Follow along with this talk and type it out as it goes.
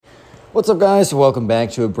What's up, guys? Welcome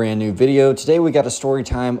back to a brand new video. Today we got a story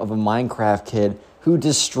time of a Minecraft kid who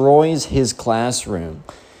destroys his classroom.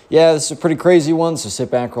 Yeah, this is a pretty crazy one, so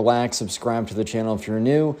sit back, relax, subscribe to the channel if you're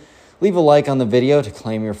new, leave a like on the video to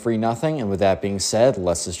claim your free nothing, and with that being said,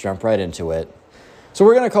 let's just jump right into it. So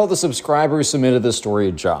we're going to call the subscriber who submitted this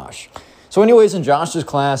story Josh. So anyways, in Josh's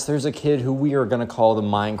class, there's a kid who we are going to call the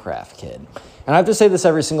Minecraft kid. And I have to say this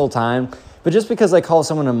every single time, but just because I call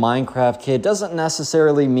someone a Minecraft kid doesn't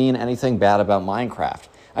necessarily mean anything bad about Minecraft.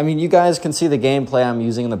 I mean, you guys can see the gameplay I'm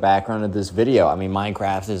using in the background of this video. I mean,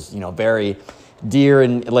 Minecraft is, very dear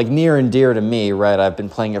and near and dear to me, right? I've been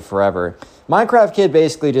playing it forever. Minecraft kid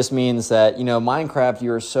basically just means that, Minecraft,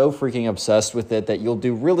 you're so freaking obsessed with it that you'll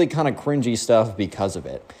do really kind of cringy stuff because of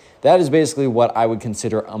it. That is basically what I would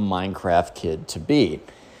consider a Minecraft kid to be.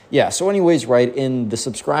 Yeah, so anyways, right, in the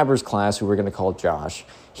subscribers class, who we're going to call Josh,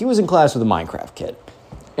 he was in class with a Minecraft kid.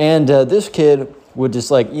 And this kid would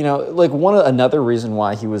just another reason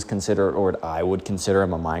why he was considered, or I would consider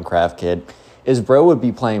him a Minecraft kid, is bro would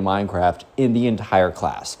be playing Minecraft in the entire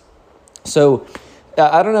class. So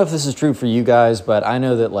I don't know if this is true for you guys, but I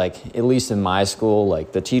know that at least in my school,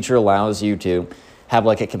 the teacher allows you to have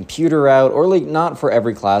a computer out, or not for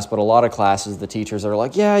every class, but a lot of classes, the teachers are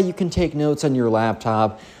like, yeah, you can take notes on your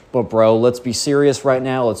laptop. But bro, let's be serious right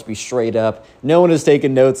now. Let's be straight up. No one is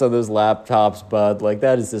taking notes on those laptops, bud.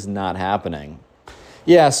 That is just not happening.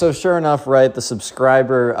 Yeah, so sure enough, right, the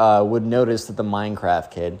subscriber would notice that the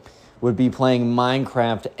Minecraft kid would be playing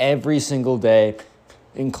Minecraft every single day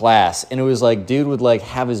in class. And it was dude would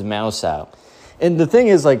have his mouse out. And the thing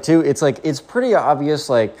is too, it's pretty obvious,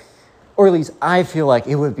 or at least I feel like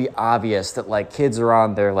it would be obvious that kids are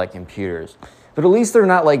on their computers. But at least they're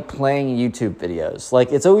not playing YouTube videos.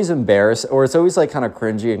 It's always embarrassing, or it's always kind of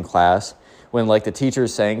cringy in class when the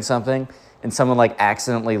teacher's saying something and someone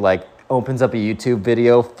accidentally opens up a YouTube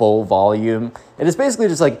video full volume. And it's basically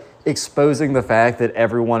just exposing the fact that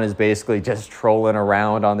everyone is basically just trolling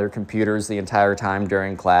around on their computers the entire time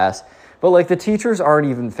during class. But the teachers aren't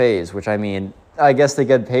even fazed, which I mean, I guess they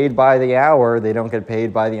get paid by the hour. They don't get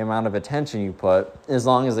paid by the amount of attention you put. As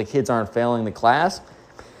long as the kids aren't failing the class,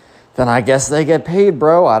 then I guess they get paid,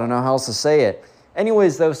 bro. I don't know how else to say it.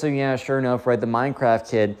 Anyways, though, so yeah, sure enough, right, the Minecraft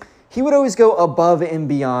kid, he would always go above and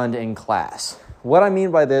beyond in class. What I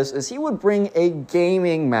mean by this is he would bring a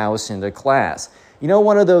gaming mouse into class. You know,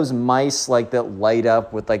 one of those mice that light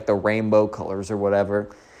up with the rainbow colors or whatever?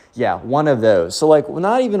 Yeah, one of those. So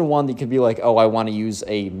not even one that could be oh, I want to use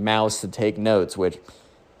a mouse to take notes, which,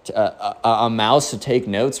 a mouse to take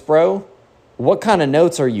notes, bro? What kind of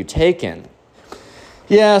notes are you taking?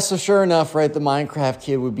 Yeah, so sure enough, right, the Minecraft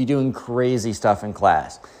kid would be doing crazy stuff in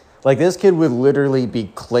class. This kid would literally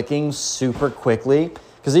be clicking super quickly.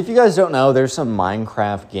 Because if you guys don't know, there's some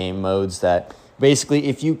Minecraft game modes that basically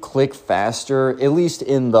if you click faster, at least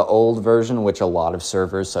in the old version, which a lot of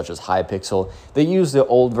servers such as Hypixel, they use the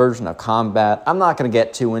old version of combat. I'm not going to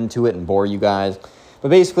get too into it and bore you guys. But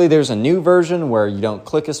basically, there's a new version where you don't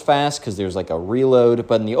click as fast because there's a reload.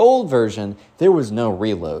 But in the old version, there was no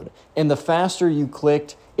reload. And the faster you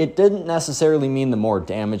clicked, it didn't necessarily mean the more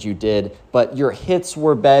damage you did, but your hits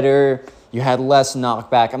were better. You had less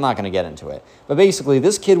knockback. I'm not going to get into it. But basically,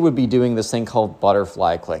 this kid would be doing this thing called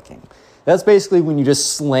butterfly clicking. That's basically when you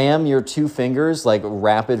just slam your two fingers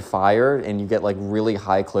rapid fire and you get really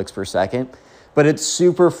high clicks per second. But it's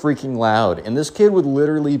super freaking loud. And this kid would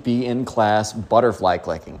literally be in class butterfly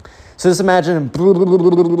clicking. So just imagine,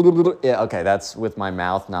 yeah, okay, that's with my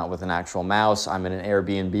mouth, not with an actual mouse. I'm in an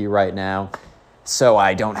Airbnb right now, so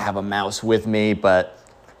I don't have a mouse with me, but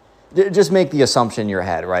just make the assumption in your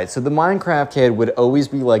head, right? So the Minecraft kid would always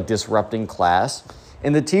be disrupting class,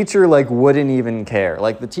 and the teacher wouldn't even care.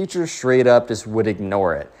 The teacher straight up just would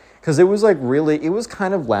ignore it. Because it was it was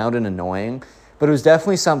kind of loud and annoying. But it was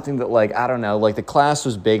definitely something that, I don't know, the class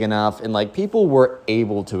was big enough and, people were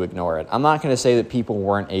able to ignore it. I'm not going to say that people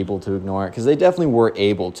weren't able to ignore it because they definitely were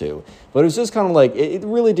able to. But it was just kind of it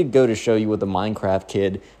really did go to show you with the Minecraft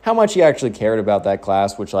kid how much he actually cared about that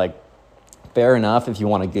class, which, fair enough if you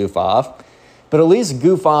want to goof off. But at least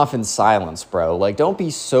goof off in silence, bro. Don't be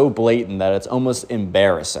so blatant that it's almost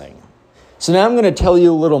embarrassing. So now I'm going to tell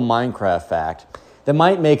you a little Minecraft fact that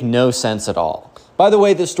might make no sense at all. By the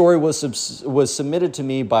way, this story was submitted to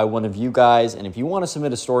me by one of you guys, and if you want to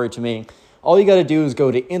submit a story to me, all you got to do is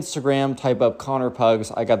go to Instagram, type up Connor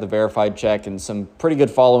Pugs. I got the verified check and some pretty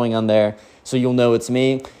good following on there, so you'll know it's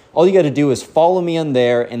me. All you got to do is follow me on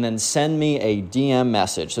there and then send me a DM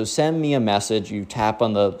message. So send me a message. You tap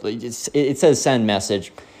on it says send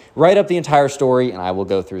message. Write up the entire story, and I will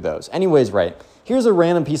go through those. Anyways, right. here's a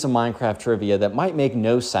random piece of Minecraft trivia that might make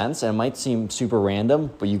no sense and it might seem super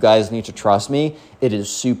random, but you guys need to trust me. It is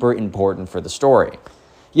super important for the story.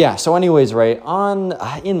 Yeah, so anyways, right,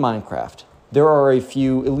 in Minecraft, there are a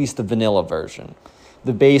few, at least the vanilla version,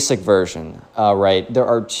 the basic version, right, there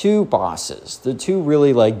are 2 bosses, the 2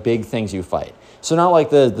 really like big things you fight. So not like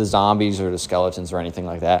the zombies or the skeletons or anything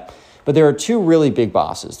like that, but there are 2 really big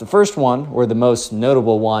bosses. The first one, or the most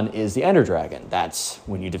notable one, is the Ender Dragon. That's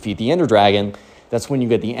when you defeat the Ender Dragon, that's when you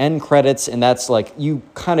get the end credits, and that's like you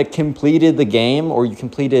kind of completed the game, or you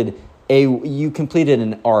completed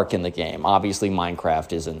an arc in the game. Obviously,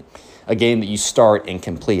 Minecraft isn't a game that you start and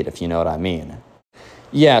complete, if you know what I mean.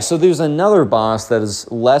 Yeah, so there's another boss that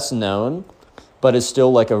is less known, but is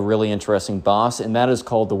still like a really interesting boss, and that is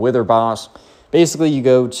called the Wither boss. Basically, you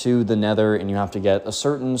go to the Nether and you have to get a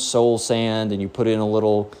certain soul sand and you put in a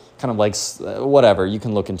little kind of like, whatever, you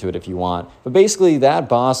can look into it if you want. But basically, that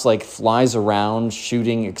boss like flies around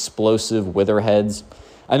shooting explosive wither heads.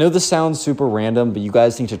 I know this sounds super random, but you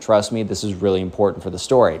guys need to trust me. This is really important for the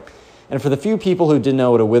story. And for the few people who didn't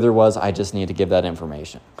know what a wither was, I just need to give that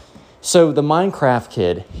information. So the Minecraft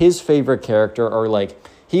kid, his favorite character, or like,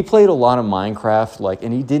 he played a lot of Minecraft, like,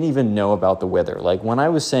 and he didn't even know about the wither. Like when I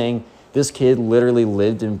was saying this kid literally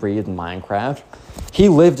lived and breathed Minecraft, he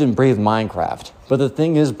lived and breathed Minecraft. But the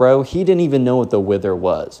thing is, bro, he didn't even know what the wither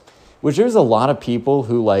was. Which there's a lot of people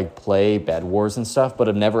who like play Bed Wars and stuff, but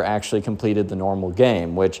have never actually completed the normal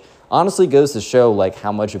game, which honestly goes to show like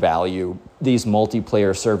how much value these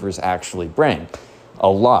multiplayer servers actually bring. A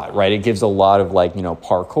lot, right? It gives a lot of like, you know,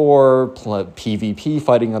 parkour, PvP,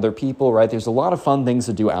 fighting other people, right? There's a lot of fun things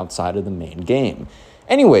to do outside of the main game.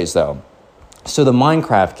 Anyways, though, so the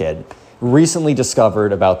Minecraft kid recently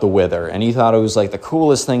discovered about the wither, and he thought it was like the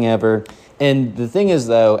coolest thing ever. And the thing is,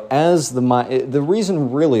 though, as the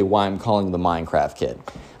reason really why I'm calling the Minecraft kid,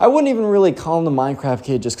 I wouldn't even really call him the Minecraft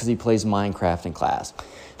kid just because he plays Minecraft in class.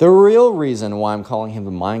 The real reason why I'm calling him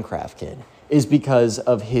the Minecraft kid is because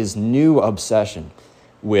of his new obsession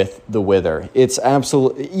with the wither. It's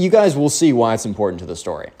absolutely, you guys will see why it's important to the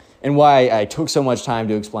story and why I took so much time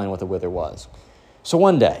to explain what the wither was. So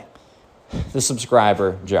one day, the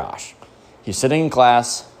subscriber, Josh, he's sitting in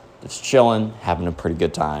class, just chilling, having a pretty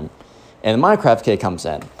good time. And the Minecraft kid comes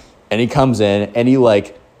in, and he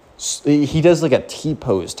does like a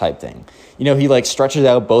T-pose type thing. You know, he like stretches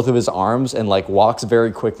out both of his arms and like walks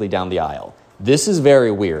very quickly down the aisle. This is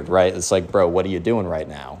very weird, right? It's like, bro, what are you doing right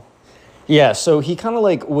now? Yeah, so he kind of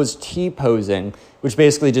like was T-posing, which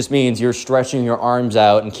basically just means you're stretching your arms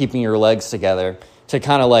out and keeping your legs together to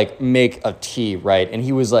kind of like make a T, right? And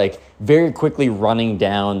he was like very quickly running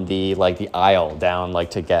down the aisle down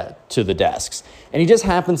like to get to the desks. And he just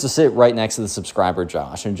happens to sit right next to the subscriber,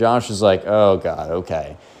 Josh. And Josh is like, oh God,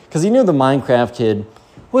 okay. Because he knew the Minecraft kid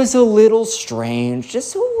was a little strange,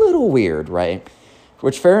 just a little weird, right?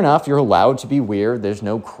 Which, fair enough, you're allowed to be weird. There's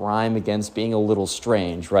no crime against being a little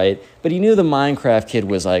strange, right? But he knew the Minecraft kid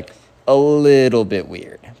was like a little bit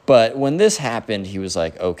weird. But when this happened, he was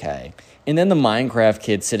like, okay. And then the Minecraft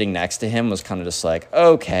kid sitting next to him was kind of just like,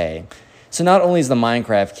 okay. So not only is the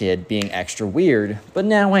Minecraft kid being extra weird, but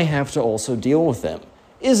now I have to also deal with him.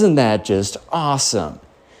 Isn't that just awesome?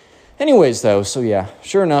 Anyways, though, so yeah,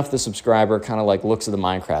 sure enough, the subscriber kind of like looks at the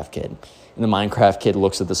Minecraft kid. And the Minecraft kid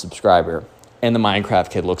looks at the subscriber. And the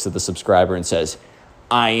Minecraft kid looks at the subscriber and says,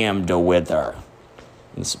 I am the wither.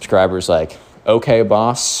 And the subscriber's like, okay,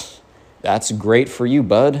 boss, that's great for you,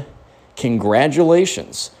 bud.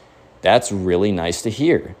 Congratulations. That's really nice to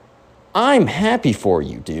hear. I'm happy for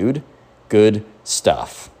you, dude. Good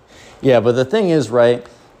stuff. Yeah, but the thing is, right,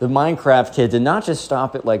 the Minecraft kid did not just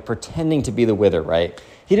stop at like pretending to be the wither, right?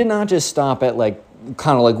 He did not just stop at like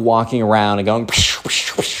kind of like walking around and going,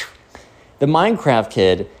 the Minecraft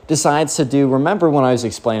kid decides to do, remember when I was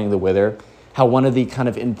explaining the wither, how one of the kind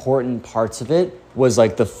of important parts of it was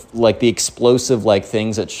like the explosive like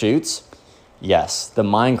things it shoots? Yes, the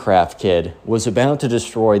Minecraft kid was about to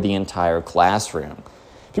destroy the entire classroom.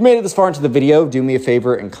 If you made it this far into the video, do me a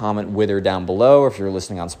favor and comment wither down below. Or if you're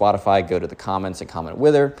listening on Spotify, go to the comments and comment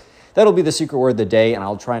wither. That'll be the secret word of the day, and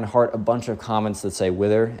I'll try and heart a bunch of comments that say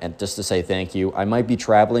wither, and just to say thank you. I might be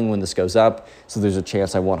traveling when this goes up, so there's a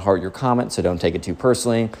chance I won't heart your comment, so don't take it too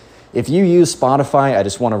personally. If you use Spotify, I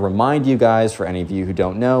just want to remind you guys, for any of you who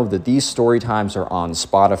don't know, that these story times are on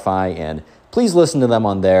Spotify, and please listen to them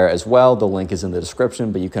on there as well. The link is in the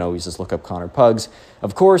description, but you can always just look up Connor Pugs.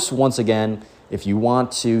 Of course, once again, if you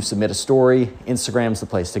want to submit a story, Instagram's the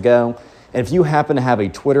place to go. And if you happen to have a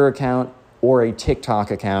Twitter account or a TikTok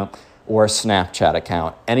account, or a Snapchat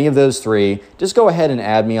account. Any of those three, just go ahead and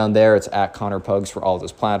add me on there. It's at Connor Pugs for all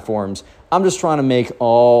those platforms. I'm just trying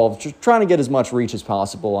to get as much reach as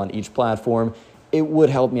possible on each platform. It would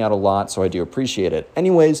help me out a lot, so I do appreciate it.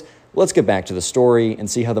 Anyways, let's get back to the story and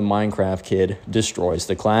see how the Minecraft kid destroys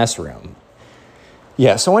the classroom.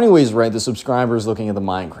 Yeah, so anyways, right, the subscriber's looking at the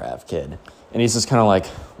Minecraft kid, and he's just kind of like,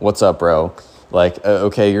 what's up, bro? Like,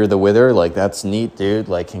 okay, you're the Wither? Like, that's neat, dude.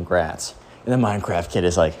 Like, congrats. And the Minecraft kid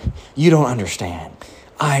is like, you don't understand.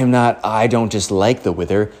 I don't just like the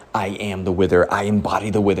Wither. I am the Wither. I embody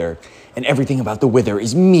the Wither. And everything about the Wither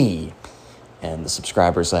is me. And the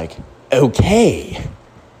subscriber's like, okay,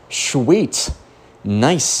 sweet,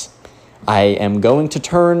 nice. I am going to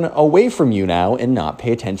turn away from you now and not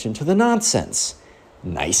pay attention to the nonsense.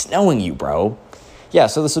 Nice knowing you, bro. Yeah,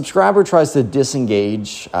 so the subscriber tries to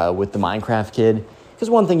disengage with the Minecraft kid, because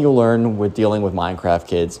one thing you'll learn with dealing with Minecraft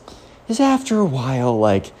kids is after a while,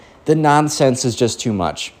 like, the nonsense is just too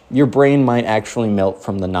much. Your brain might actually melt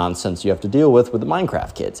from the nonsense you have to deal with the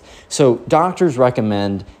Minecraft kids. So doctors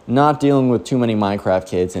recommend not dealing with too many Minecraft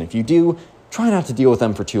kids, and if you do, try not to deal with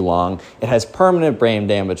them for too long. It has permanent brain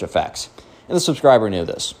damage effects. And the subscriber knew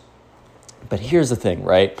this. But here's the thing,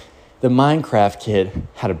 right? The Minecraft kid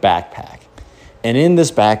had a backpack. And in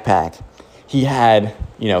this backpack, he had,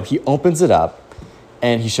 he opens it up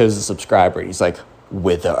and he shows the subscriber. And he's like,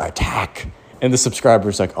 Wither attack. And the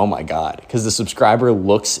subscriber's like, oh my God. Because the subscriber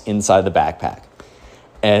looks inside the backpack.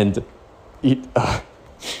 And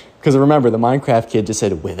because remember, the Minecraft kid just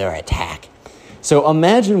said, Wither attack. So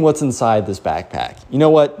imagine what's inside this backpack. You know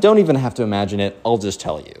what? Don't even have to imagine it. I'll just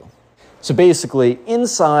tell you. So basically,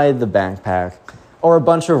 inside the backpack are a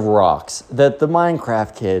bunch of rocks that the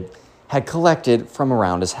Minecraft kid had collected from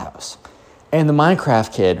around his house. And the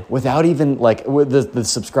Minecraft kid, without even, the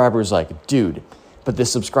subscriber's like, dude, but the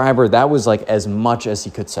subscriber, that was like as much as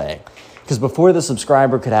he could say. Because before the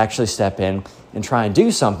subscriber could actually step in and try and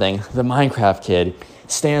do something, the Minecraft kid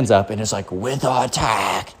stands up and is like, with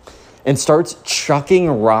attack, and starts chucking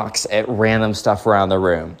rocks at random stuff around the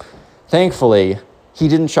room. Thankfully, he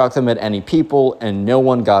didn't chuck them at any people and no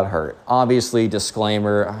one got hurt. Obviously,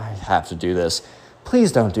 disclaimer, I have to do this.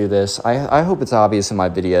 Please don't do this. I hope it's obvious in my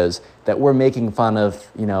videos that we're making fun of,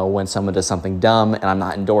 when someone does something dumb and I'm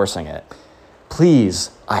not endorsing it.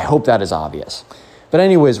 Please, I hope that is obvious. But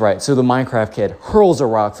anyways, right, so the Minecraft kid hurls a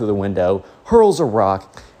rock through the window, hurls a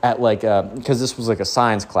rock at because this was like a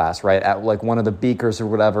science class, right, at like one of the beakers or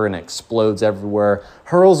whatever, and it explodes everywhere,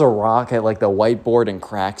 hurls a rock at like the whiteboard and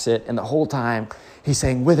cracks it, and the whole time he's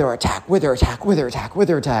saying, Wither attack, Wither attack, Wither attack,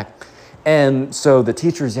 Wither attack. And so the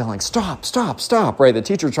teacher's yelling, stop, stop, stop, right? The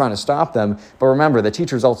teacher's trying to stop them, but remember, the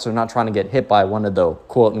teacher's also not trying to get hit by one of the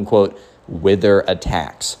quote-unquote Wither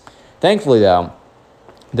attacks. Thankfully, though,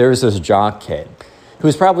 there's this jock kid who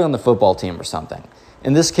was probably on the football team or something.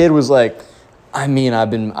 And this kid was like, I've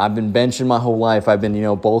been benching my whole life. I've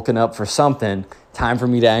been, bulking up for something. Time for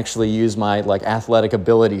me to actually use my athletic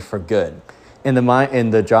ability for good. And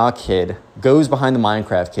the jock kid goes behind the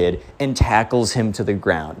Minecraft kid and tackles him to the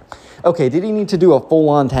ground. Okay, did he need to do a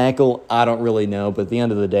full-on tackle? I don't really know, but at the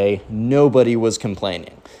end of the day, nobody was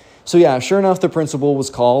complaining. So yeah, sure enough, the principal was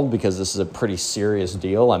called because this is a pretty serious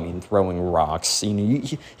deal. I mean, throwing rocks,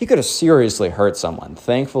 he could have seriously hurt someone.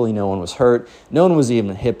 Thankfully, no one was hurt. No one was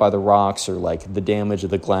even hit by the rocks or the damage of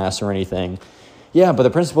the glass or anything. Yeah, but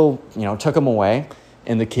the principal, took him away,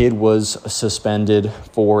 and the kid was suspended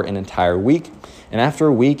for an entire week. And after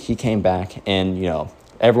a week, he came back, and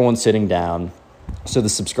everyone's sitting down. So the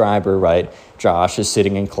subscriber, right, Josh, is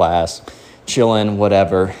sitting in class, chilling,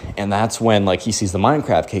 whatever, and that's when he sees the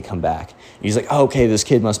Minecraft kid come back. He's like, oh, okay, this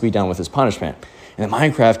kid must be done with his punishment. And the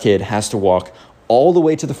Minecraft kid has to walk all the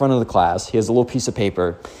way to the front of the class. He has a little piece of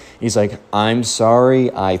paper. He's like, I'm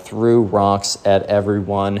sorry I threw rocks at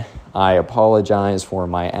everyone. I apologize for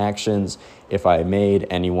my actions if I made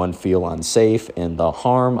anyone feel unsafe and the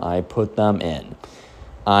harm I put them in.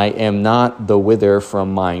 I am not the Wither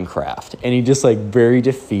from Minecraft. And he just very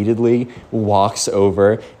defeatedly walks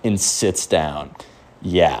over and sits down.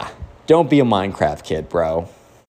 Yeah, don't be a Minecraft kid, bro.